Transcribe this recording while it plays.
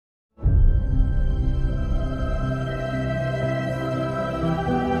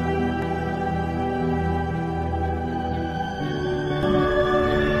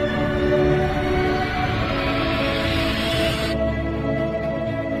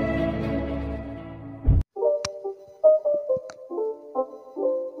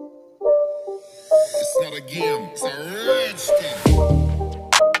the game. It's a rich thing.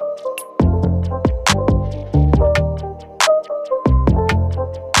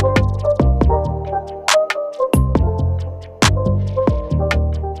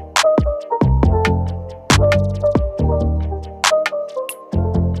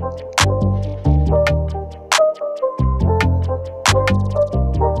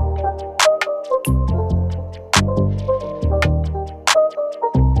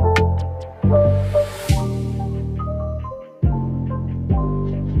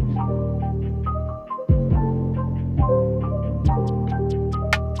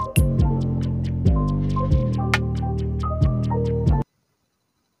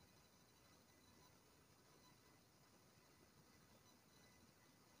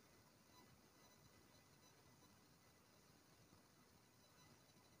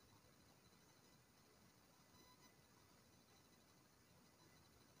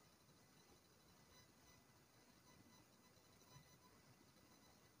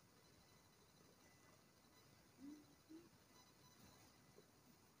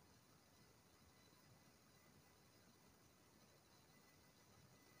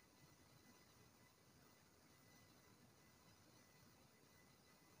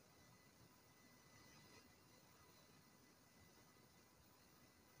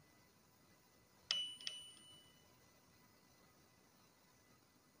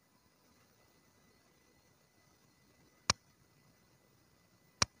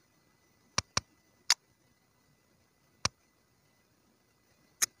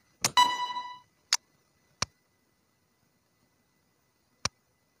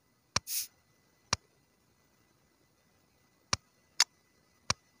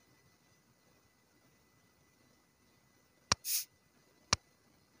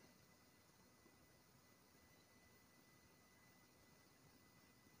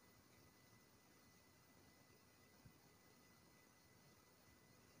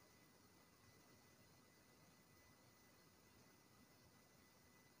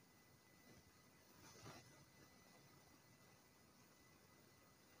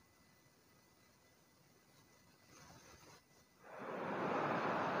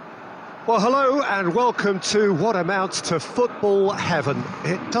 Well, hello and welcome to what amounts to football heaven.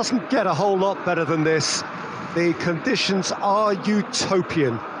 It doesn't get a whole lot better than this. The conditions are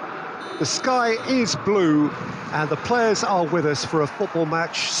utopian. The sky is blue and the players are with us for a football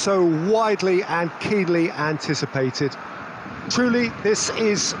match so widely and keenly anticipated. Truly, this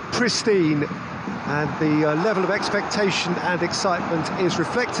is pristine, and the level of expectation and excitement is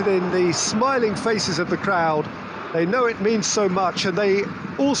reflected in the smiling faces of the crowd. They know it means so much, and they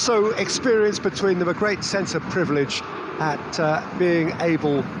also experience between them a great sense of privilege at being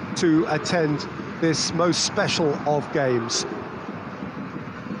able to attend this most special of games.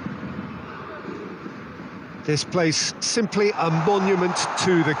 This place simply a monument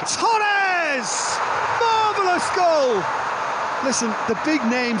to the... Torres! Marvellous goal! Listen, the big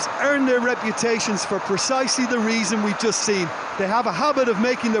names earn their reputations for precisely the reason we've just seen. They have a habit of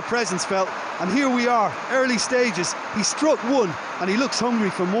making their presence felt, and here we are, early stages. He struck one, and he looks hungry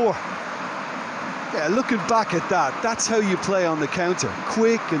for more. Yeah, looking back at that, that's how you play on the counter.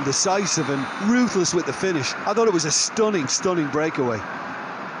 Quick and decisive and ruthless with the finish. I thought it was a stunning, stunning breakaway.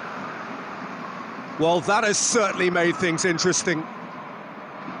 Well, that has certainly made things interesting.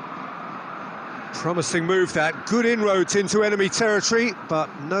 Promising move that, good inroads into enemy territory, but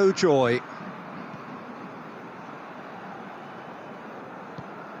no joy.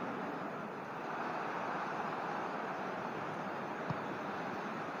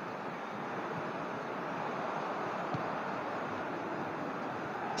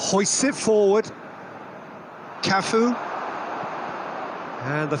 Hoists it forward. Cafu.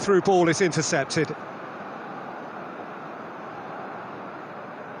 And the through ball is intercepted.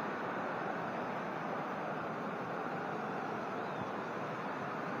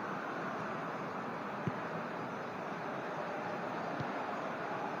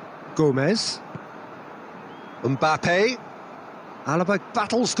 Gomez. Mbappe. Alaba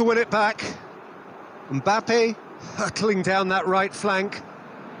battles to win it back. Mbappe hurtling down that right flank.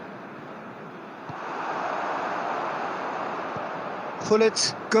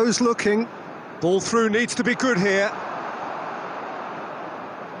 Gullit goes looking. Ball through needs to be good here.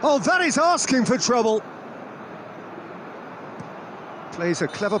 Oh, that is asking for trouble. Plays a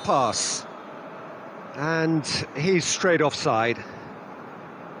clever pass. And he's straight offside.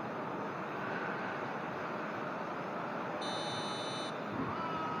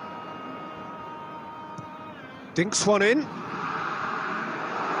 Dinks one in.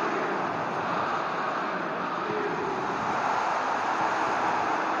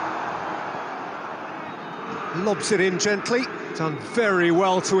 Lobs it in gently. Done very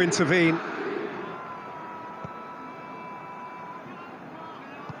well to intervene.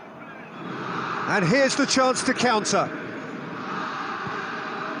 And here's the chance to counter.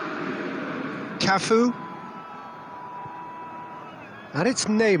 Cafu. And it's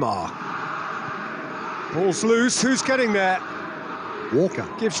Neymar. Ball's loose, who's getting there? Walker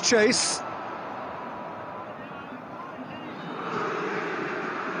gives chase.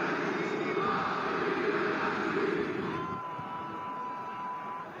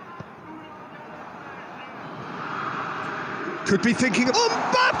 Could be thinking of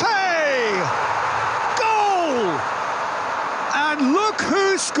Mbappe! Goal! And look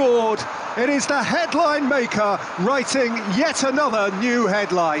who scored! It is the headline maker writing yet another new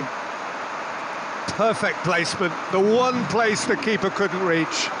headline. Perfect placement, the one place the keeper couldn't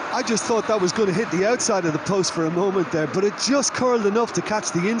reach. I just thought that was going to hit the outside of the post for a moment there, but it just curled enough to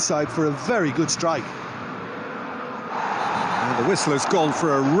catch the inside for a very good strike. And the whistle has gone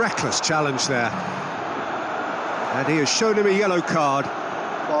for a reckless challenge there. And he has shown him a yellow card.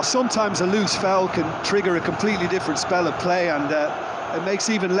 Well, sometimes a loose foul can trigger a completely different spell of play, and it makes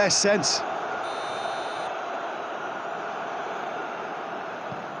even less sense.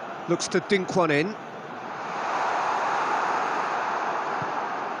 Looks to dink one in.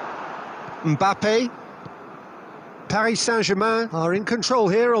 Mbappe. Paris Saint-Germain are in control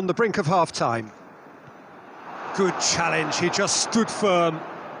here on the brink of half-time. Good challenge, he just stood firm.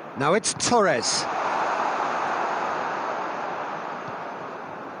 Now it's Torres.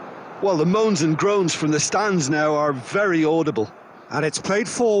 Well, the moans and groans from the stands now are very audible. And it's played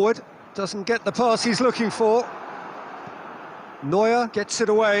forward, doesn't get the pass he's looking for. Neuer gets it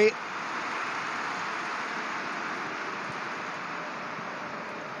away.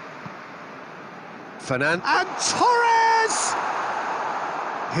 Fernand and Torres!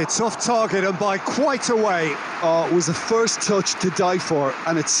 Hits off target and by quite a way. Oh, it was the first touch to die for,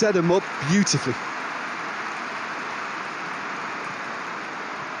 and it set him up beautifully.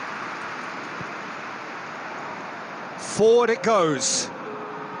 Forward it goes.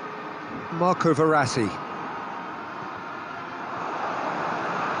 Marco Verratti.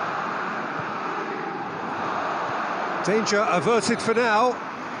 Danger averted for now.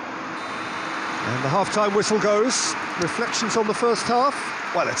 And the half-time whistle goes. Reflections on the first half?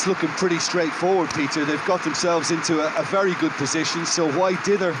 Well, it's looking pretty straightforward, Peter. They've got themselves into a very good position, so why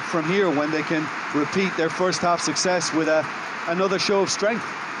dither from here when they can repeat their first half success with another show of strength?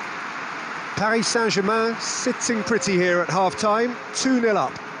 Paris Saint-Germain sitting pretty here at half-time, 2-0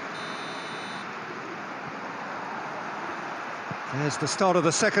 up. There's the start of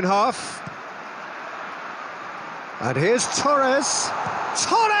the second half. And here's Torres.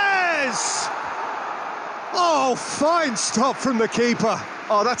 Torres! Oh, fine stop from the keeper.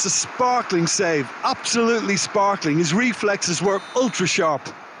 Oh, that's a sparkling save. Absolutely sparkling. His reflexes were ultra sharp.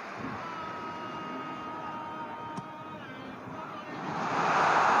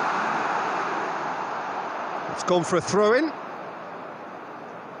 It's gone for a throw-in.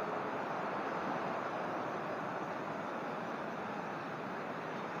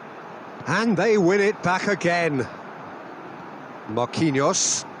 And they win it back again.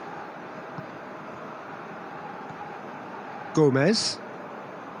 Marquinhos. Gomez.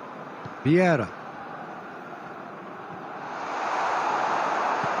 Vieira.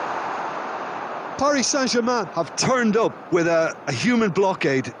 Paris Saint-Germain have turned up with a human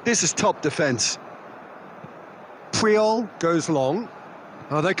blockade. This is top defence. Puyol goes long.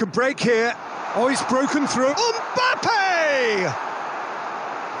 Oh, they could break here. Oh, he's broken through. Mbappe!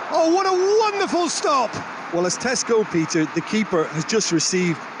 Oh, what a wonderful stop! Well, as tests go, Peter, the keeper has just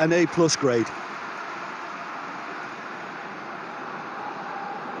received an A+ grade.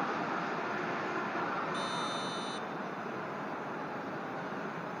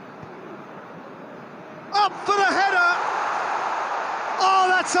 Up for the header! Oh,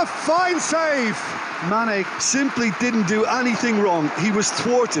 that's a fine save! Mane simply didn't do anything wrong. He was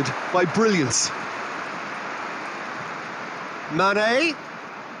thwarted by brilliance. Mane.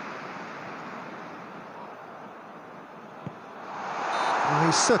 Oh,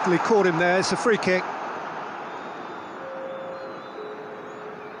 he certainly caught him there. It's a free kick.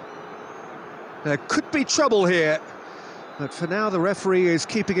 There could be trouble here, but for now the referee is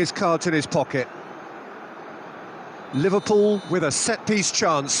keeping his cards in his pocket. Liverpool with a set-piece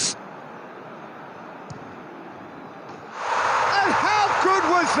chance. And how good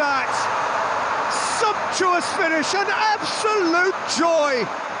was that? Sumptuous finish, an absolute joy.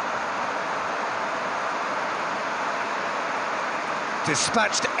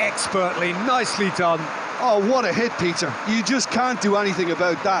 Dispatched expertly, nicely done. Oh, what a hit, Peter. You just can't do anything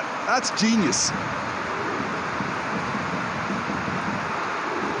about that. That's genius.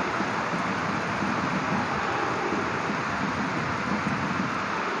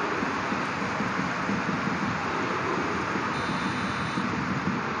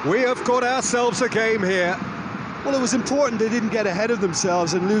 We have got ourselves a game here. Well, it was important they didn't get ahead of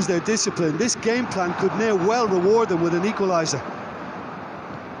themselves and lose their discipline. This game plan could now well reward them with an equaliser.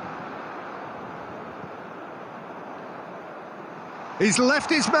 He's left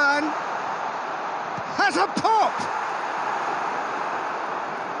his man. Has a pop!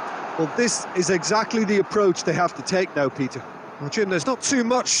 Well, this is exactly the approach they have to take now, Peter. Well, Jim, there's not too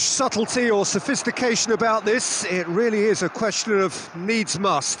much subtlety or sophistication about this. It really is a question of needs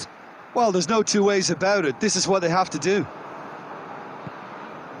must. Well, there's no two ways about it. This is what they have to do.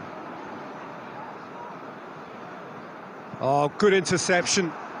 Oh, good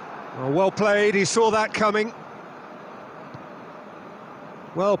interception. Oh, well played, he saw that coming.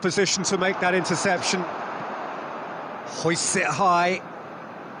 Well positioned to make that interception. Hoists it high.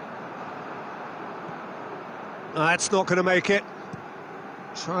 That's not going to make it.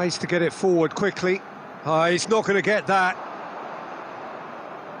 Tries to get it forward quickly. He's not going to get that.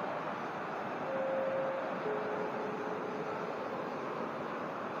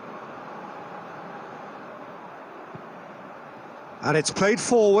 And it's played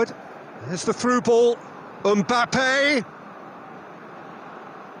forward. There's the through ball. Mbappe.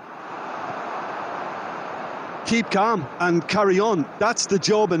 Keep calm and carry on. That's the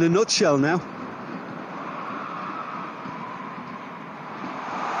job in a nutshell now.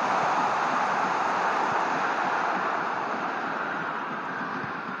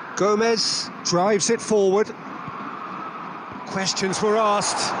 Gomez drives it forward. Questions were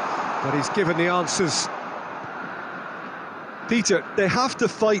asked, but he's given the answers. Peter, they have to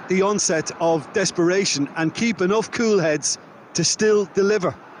fight the onset of desperation and keep enough cool heads to still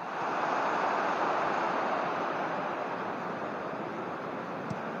deliver.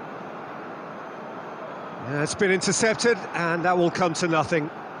 Yeah, it's been intercepted, and that will come to nothing.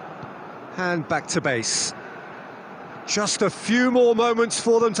 And back to base. Just a few more moments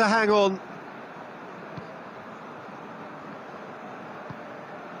for them to hang on.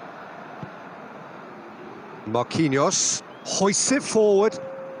 Marquinhos hoists it forward.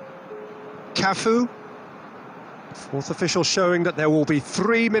 Cafu. Fourth official showing that there will be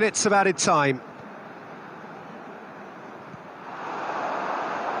 3 minutes of added time.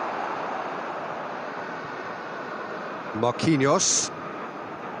 Marquinhos.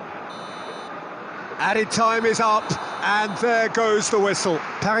 Added time is up, and there goes the whistle.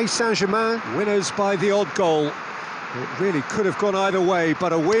 Paris Saint-Germain winners by the odd goal. It really could have gone either way,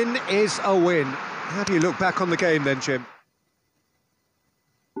 but a win is a win. How do you look back on the game then, Jim?